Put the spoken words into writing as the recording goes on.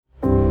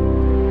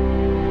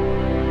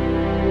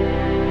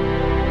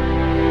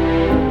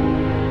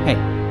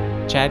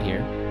Chad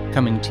here,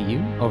 coming to you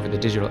over the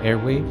digital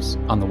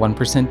airwaves on the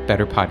 1%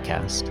 Better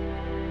podcast.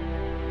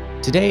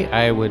 Today,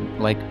 I would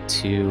like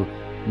to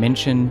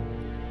mention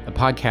a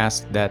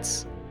podcast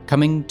that's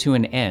coming to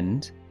an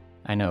end.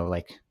 I know,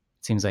 it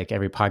seems like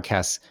every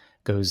podcast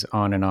goes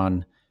on and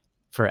on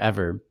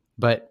forever,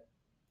 but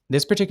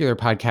this particular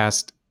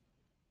podcast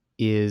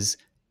is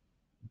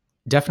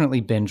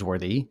definitely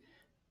binge-worthy,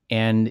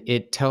 and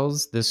it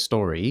tells the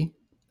story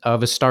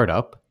of a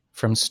startup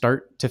from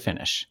start to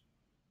finish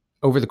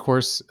over the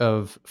course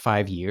of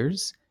 5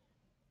 years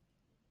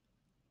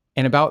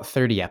and about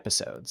 30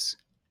 episodes.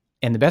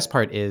 And the best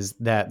part is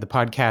that the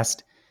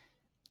podcast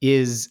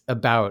is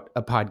about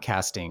a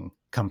podcasting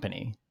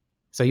company.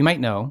 So you might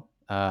know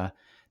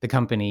the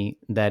company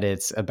that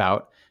it's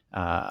about.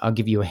 I'll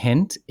give you a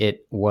hint.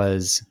 It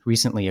was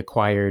recently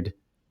acquired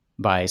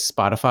by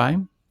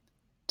Spotify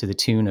to the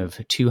tune of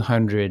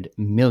 $200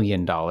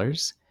 million.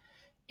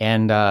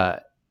 And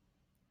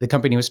the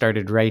company was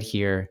started right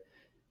here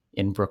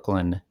in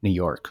Brooklyn, New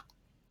York.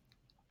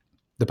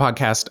 The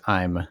podcast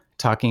I'm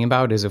talking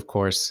about is, of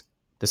course,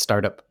 the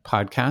Startup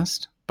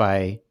Podcast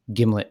by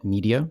Gimlet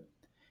Media.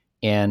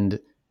 And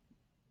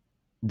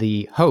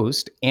the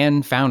host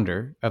and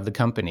founder of the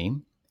company,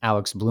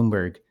 Alex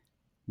Blumberg,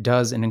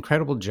 does an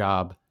incredible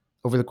job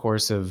over the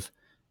course of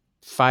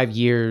 5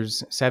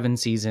 years, 7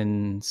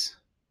 seasons,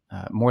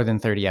 more than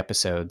 30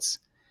 episodes.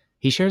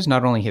 He shares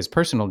not only his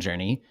personal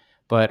journey,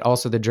 but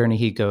also the journey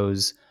he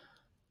goes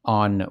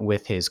on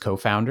with his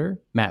co-founder,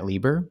 Matt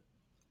Lieber,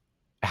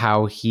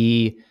 how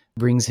he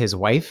brings his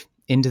wife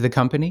into the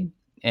company,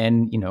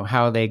 and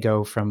how they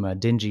go from a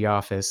dingy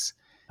office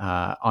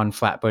on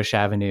Flatbush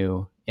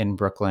Avenue in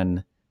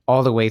Brooklyn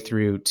all the way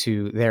through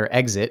to their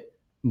exit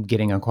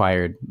getting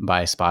acquired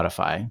by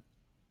Spotify.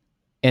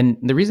 And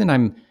the reason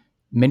I'm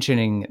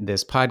mentioning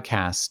this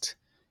podcast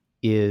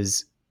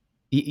is,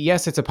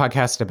 yes, it's a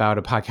podcast about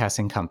a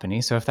podcasting company.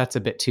 So if that's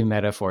a bit too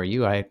meta for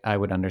you, I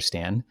would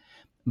understand.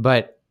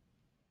 But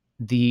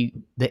the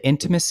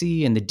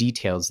intimacy and the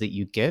details that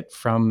you get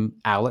from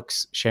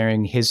Alex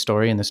sharing his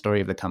story and the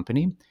story of the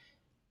company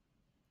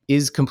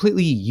is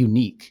completely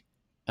unique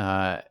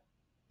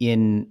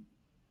in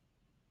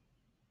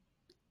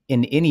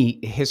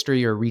any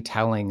history or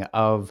retelling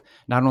of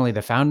not only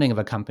the founding of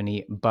a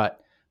company,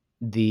 but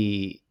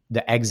the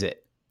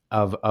exit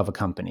of a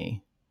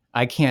company.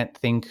 I can't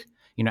think,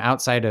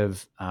 outside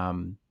of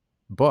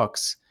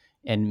books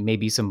and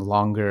maybe some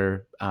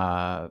longer,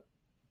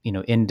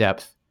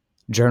 in-depth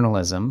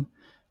journalism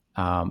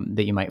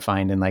that you might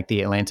find in like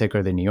the Atlantic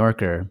or the New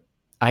Yorker.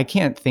 I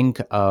can't think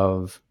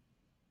of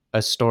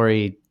a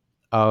story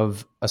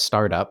of a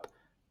startup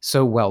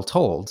so well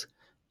told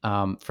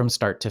from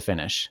start to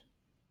finish.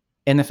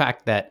 And the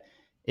fact that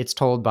it's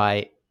told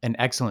by an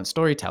excellent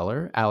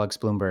storyteller, Alex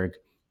Blumberg,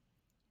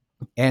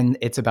 and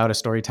it's about a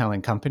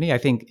storytelling company, I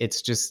think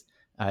it's just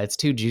it's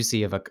too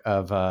juicy of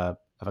a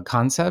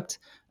concept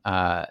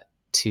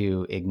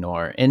to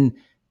ignore. And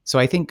so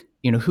I think,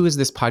 who is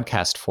this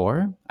podcast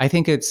for? I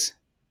think it's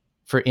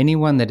for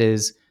anyone that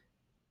is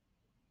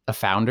a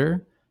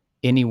founder,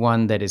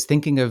 anyone that is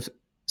thinking of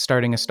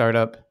starting a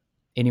startup,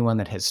 anyone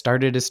that has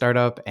started a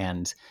startup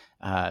and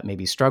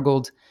maybe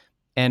struggled,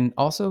 and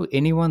also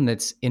anyone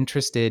that's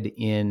interested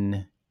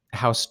in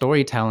how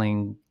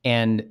storytelling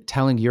and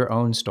telling your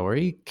own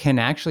story can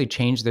actually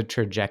change the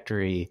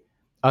trajectory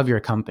of your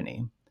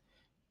company.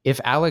 If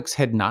Alex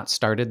had not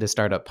started the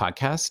Startup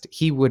Podcast,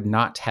 he would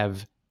not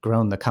have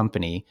grown the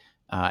company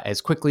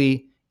as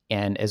quickly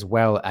and as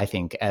well, I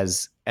think,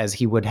 as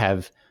he would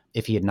have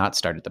if he had not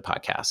started the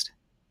podcast.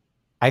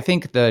 I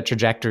think the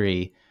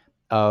trajectory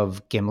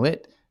of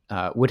Gimlet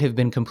would have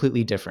been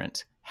completely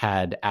different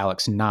had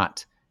Alex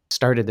not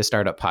started the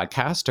Startup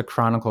Podcast to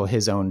chronicle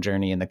his own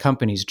journey and the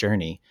company's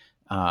journey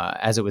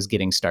as it was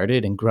getting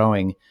started and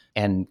growing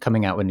and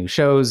coming out with new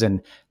shows.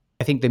 And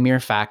I think the mere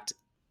fact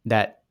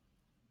that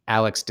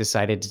Alex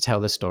decided to tell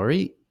the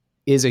story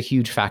is a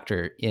huge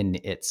factor in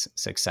its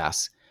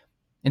success.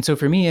 And so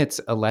for me,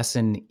 it's a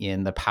lesson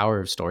in the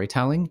power of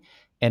storytelling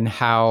and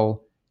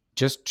how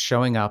just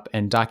showing up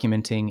and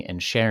documenting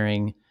and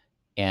sharing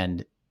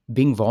and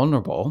being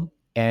vulnerable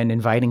and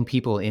inviting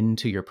people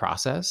into your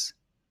process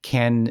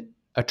can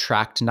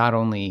attract not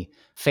only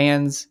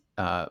fans,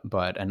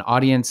 but an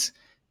audience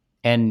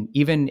and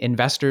even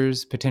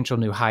investors, potential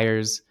new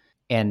hires,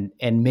 and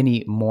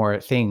many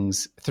more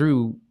things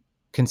through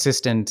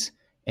consistent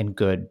and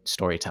good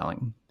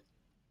storytelling.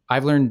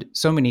 I've learned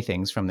so many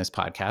things from this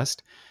podcast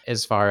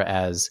as far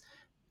as,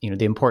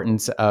 the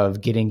importance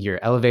of getting your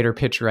elevator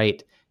pitch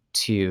right,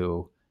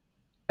 to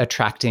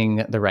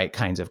attracting the right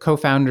kinds of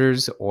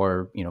co-founders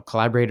or,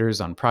 collaborators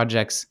on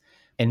projects,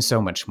 and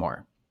so much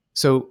more.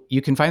 So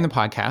you can find the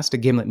podcast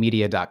at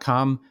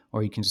gimletmedia.com,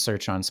 or you can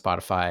search on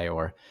Spotify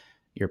or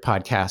your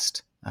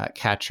podcast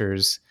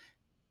catchers.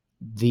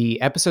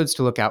 The episodes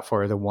to look out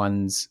for are the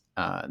ones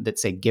that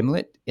say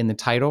Gimlet in the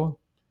title.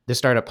 The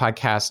Startup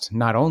Podcast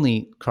not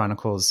only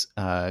chronicles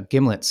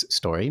Gimlet's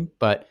story,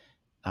 but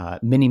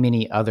many,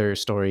 many other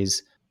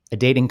stories, a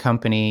dating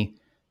company,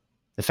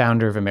 the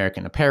founder of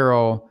American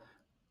Apparel,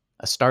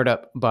 a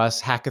startup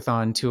bus,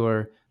 hackathon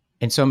tour,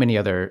 and so many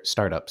other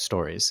startup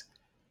stories.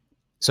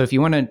 So if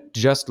you want to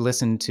just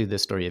listen to the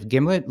story of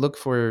Gimlet, look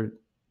for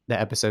the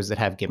episodes that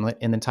have Gimlet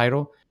in the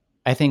title.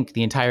 I think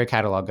the entire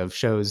catalog of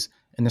shows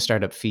in the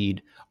startup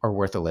feed are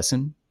worth a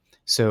listen.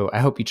 So I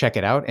hope you check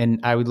it out. And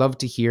I would love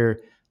to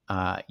hear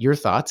your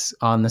thoughts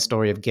on the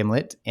story of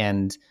Gimlet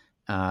and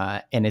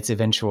its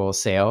eventual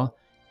sale.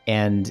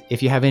 And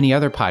if you have any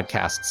other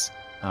podcasts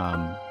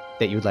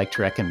that you would like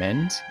to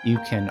recommend, you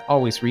can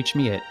always reach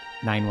me at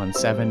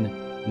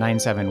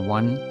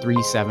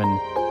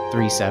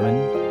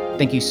 917-971-3737.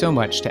 Thank you so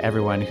much to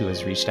everyone who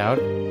has reached out,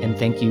 and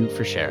thank you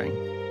for sharing.